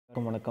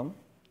வணக்கம்.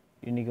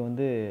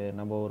 இன்றைக்கி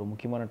நம்ம ஒரு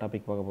முக்கியமான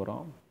டாபிக் பார்க்க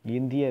போகிறோம்.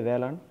 இந்திய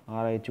வேளாண்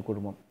ஆராய்ச்சி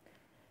குழுமம்.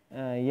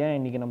 ஏன்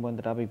இன்றைக்கி நம்ம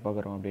இந்த டாபிக்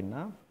பார்க்குறோம்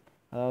அப்படின்னா,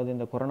 அதாவது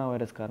இந்த கொரோனா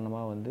வைரஸ்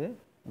காரணமாக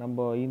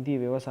நம்ம இந்திய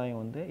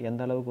விவசாயம்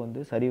எந்த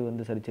அளவுக்கு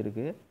சரிவு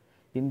சரிச்சிருக்கு,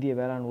 இந்திய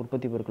வேளாண்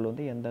உற்பத்தி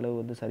பொருட்கள் எந்த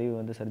அளவு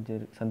சரிவு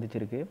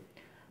சந்திச்சிருக்கு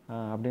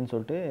அப்படின்னு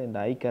சொல்லிட்டு இந்த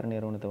ஐகேர்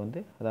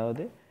நிறுவனத்தை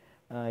அதாவது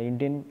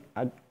Indian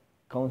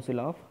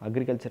council of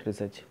agriculture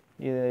research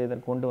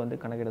இதற்கு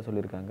கொண்டு கணக்கிட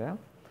சொல்லியிருக்காங்க.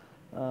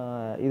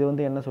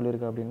 இது என்ன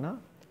சொல்லியிருக்கு அப்படின்னா,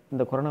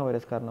 இந்த கொரோனா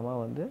வைரஸ்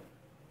காரணமாக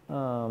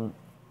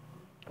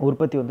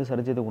உற்பத்தி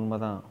சரிஞ்சது உண்மை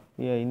தான்,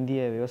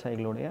 இந்திய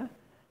விவசாயிகளுடைய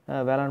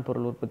வேளாண்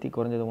பொருள் உற்பத்தி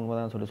குறைஞ்சது உண்மை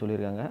தான்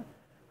சொல்லியிருக்காங்க.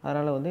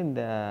 அதனால்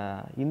இந்த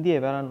இந்திய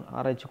வேளாண்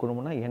ஆராய்ச்சி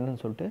குழுமம்னா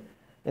என்னன்னு சொல்லிட்டு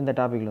இந்த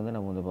டாப்பிக்கில்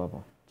நம்ம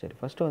பார்ப்போம். சரி,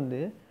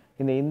 ஃபஸ்ட்டு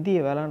இந்த இந்திய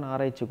வேளாண்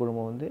ஆராய்ச்சி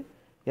குழுமம்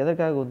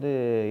எதற்காக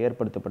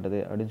ஏற்படுத்தப்பட்டது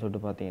அப்படின்னு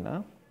சொல்லிட்டு பார்த்தீங்கன்னா,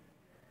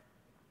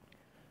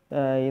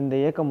 இந்த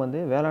இயக்கம்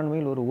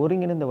வேளாண்மையில் ஒரு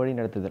ஒருங்கிணைந்த வழி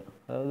நடத்துதல்.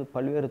 அதாவது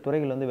பல்வேறு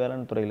துறைகள்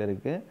வேளாண் துறையில்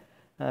இருக்குது.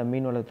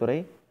 மீன்வளத்துறை,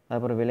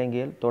 அப்புறம்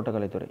விலங்கியல்,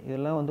 தோட்டக்கலைத்துறை,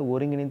 இதெல்லாம்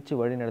ஒருங்கிணைச்சு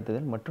வழி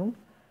நடத்துதல் மற்றும்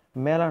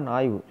மேலாண்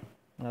ஆய்வு,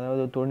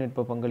 அதாவது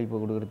தொழில்நுட்ப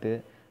பங்களிப்பு கொடுக்குறது,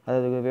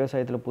 அதாவது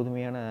விவசாயத்தில்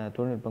புதுமையான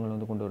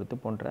தொழில்நுட்பங்கள் கொண்டு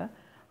வரது போன்ற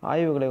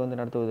ஆய்வுகளை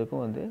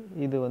நடத்துவதற்கும்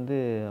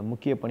இது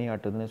முக்கிய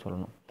பணியாற்றுதுன்னு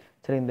சொல்லணும்.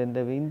 சரி,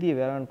 இந்த இந்திய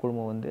வேளாண்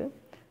குழுமம்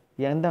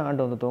எந்த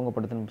ஆண்டு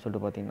துவங்கப்படுதுன்னு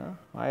சொல்லிட்டு பார்த்தீங்கன்னா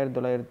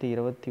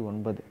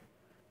 1929.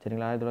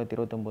 சரிங்களா,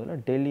 1929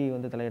 டெல்லி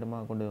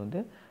தலையிடமாக கொண்டு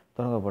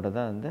தொடங்கப்பட்டது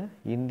தான் இந்த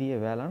இந்திய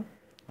வேளாண்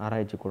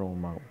ஆராய்ச்சி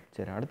குழுமமாகும்.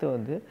 சரி,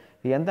 அடுத்து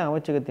எந்த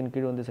அமைச்சகத்தின்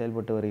கீழ்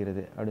செயல்பட்டு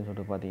வருகிறது அப்படின்னு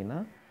சொல்லிட்டு பார்த்தீங்கன்னா,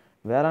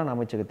 வேளாண்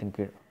அமைச்சகத்தின்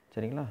கீழ்.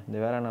 சரிங்களா, இந்த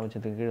வேளாண்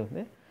அமைச்சகத்தின்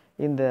கீழ்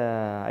இந்த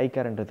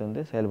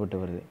ஐகேர்ன்றது செயல்பட்டு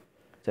வருது.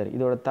 சரி,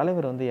 இதோட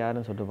தலைவர்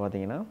யாருன்னு சொல்லிட்டு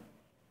பார்த்தீங்கன்னா,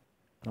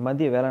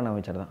 மத்திய வேளாண்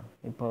அமைச்சர் தான்.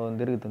 இப்போ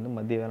இருக்கிறது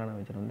மத்திய வேளாண்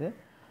அமைச்சர்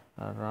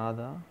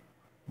ராதா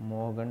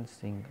மோகன்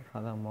சிங்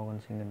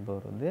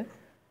என்பவர்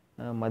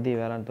மத்திய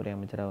வேளாண் துறை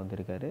அமைச்சராக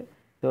இருக்கார்.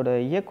 இதோட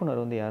இயக்குனர்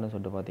யாருன்னு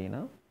சொல்லிட்டு பார்த்தீங்கன்னா,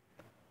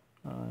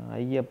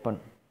 ஐயப்பன்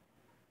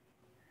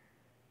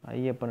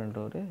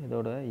என்றவர்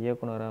இதோட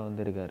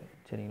இயக்குனராக இருக்கார்.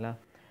 சரிங்களா,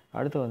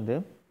 அடுத்து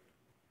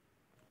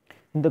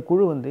இந்த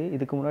குழு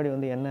இதுக்கு முன்னாடி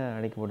என்ன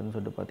அழைக்கப்படுதுன்னு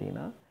சொல்லிட்டு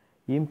பார்த்தீங்கன்னா,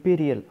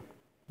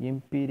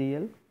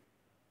 இம்பீரியல்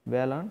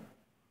வேளாண்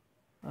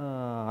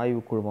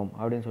ஆய்வு குழுமம்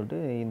அப்படின்னு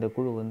சொல்லிட்டு இந்த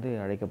குழு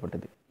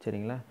அழைக்கப்பட்டது.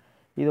 சரிங்களா,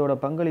 இதோட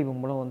பங்களிப்பு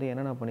மூலம்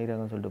என்னென்ன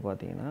பண்ணியிருக்காங்கன்னு சொல்லிட்டு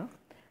பார்த்தீங்கன்னா,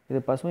 இது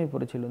பசுமை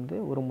புரட்சியில்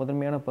ஒரு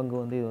முதன்மையான பங்கு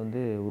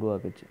இது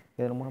உருவாக்குச்சு.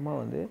 இதன்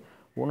மூலமாக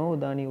உணவு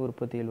தானிய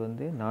உற்பத்தியில்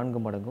 4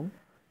 மடங்கும்,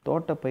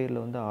 தோட்டப்பயிரில்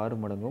 6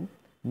 மடங்கும்,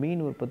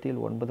 மீன் உற்பத்தியில்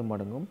 9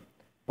 மடங்கும்,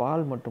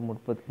 பால் மற்றும்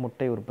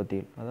முட்டை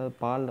உற்பத்தியில், அதாவது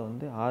பாலில்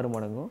 6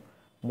 மடங்கும்,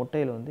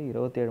 முட்டையில்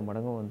 27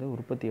 மடங்கும்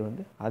உற்பத்தியை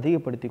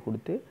அதிகப்படுத்தி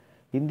கொடுத்து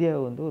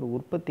இந்தியாவை ஒரு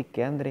உற்பத்தி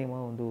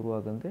கேந்திரமாக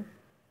உருவாக்குறது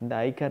இந்த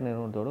ஐகேர்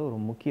நிறுவனத்தோட ஒரு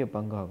முக்கிய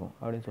பங்காகும்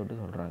அப்படின்னு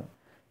சொல்லிட்டு சொல்கிறாங்க.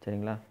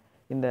 சரிங்களா,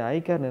 இந்த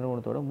ஐகேர்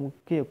நிறுவனத்தோட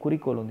முக்கிய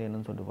குறிக்கோள்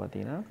என்னன்னு சொல்லிட்டு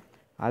பார்த்தீங்கன்னா,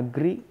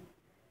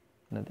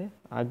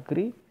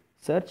 agri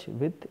search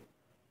with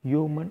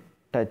human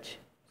touch.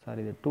 Sorry,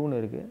 இது டூன்னு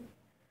இருக்குது,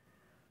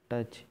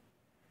 touch,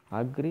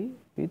 agree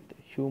with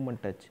human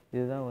touch,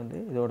 இதுதான்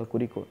இதோட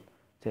குறிக்கோள்.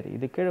 சரி,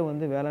 இது கீழே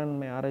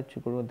வேளாண்மை ஆராய்ச்சி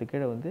குழுமத்துக்கு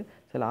கீழே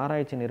சில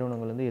ஆராய்ச்சி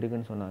நிறுவனங்கள்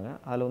இருக்குதுன்னு சொன்னாங்க.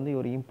 அதில்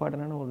ஒரு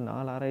இம்பார்ட்டண்டான ஒரு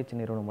 4 ஆராய்ச்சி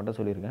நிறுவனம் மட்டும்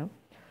சொல்லியிருக்கேன்.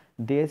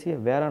 தேசிய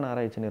வேளாண்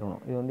ஆராய்ச்சி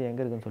நிறுவனம், இது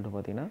எங்கே இருக்குதுன்னு சொல்லிட்டு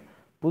பார்த்தீங்கன்னா,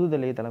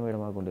 புதுதில்லியை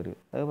தலைமையிடமாக கொண்டு இருக்குது.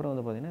 அதுக்கப்புறம்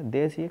பார்த்தீங்கன்னா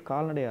தேசிய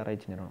கால்நடை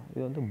ஆராய்ச்சி நிறுவனம்,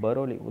 இது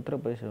பரோலி,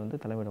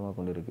 உத்தரப்பிரதேசில் தலைமையிடமாக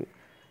கொண்டு இருக்குது.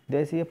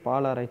 தேசிய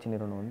பால் ஆராய்ச்சி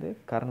நிறுவனம்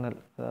கர்னல்,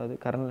 அதாவது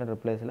கர்னல் என்ற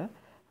பிளேஸில்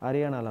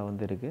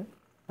ஹரியானாவில் இருக்குது.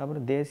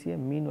 அப்புறம் தேசிய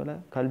மீன்வள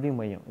கல்வி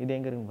மையம், இது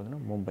எங்கே இருக்குன்னு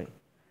பார்த்தீங்கன்னா மும்பை.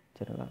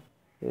 சரிங்களா,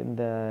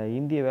 இந்த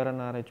இந்திய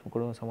வேளாண் ஆராய்ச்சி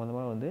குழுமம்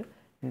சம்மந்தமாக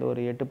இந்த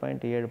ஒரு 8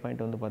 பாயிண்ட் 7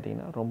 பாயிண்ட்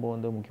பார்த்தீங்கன்னா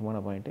ரொம்ப முக்கியமான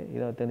பாயிண்ட்டு.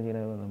 இதை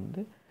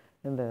தெரிஞ்சுக்கிறது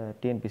இந்த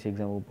டிஎன்பிசி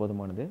எக்ஸாமுக்கு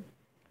போதுமானது.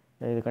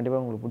 இது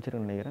கண்டிப்பாக உங்களுக்கு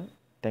பிடிச்சிருக்குன்னு நினைக்கிறேன்.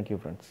 Thank you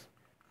friends.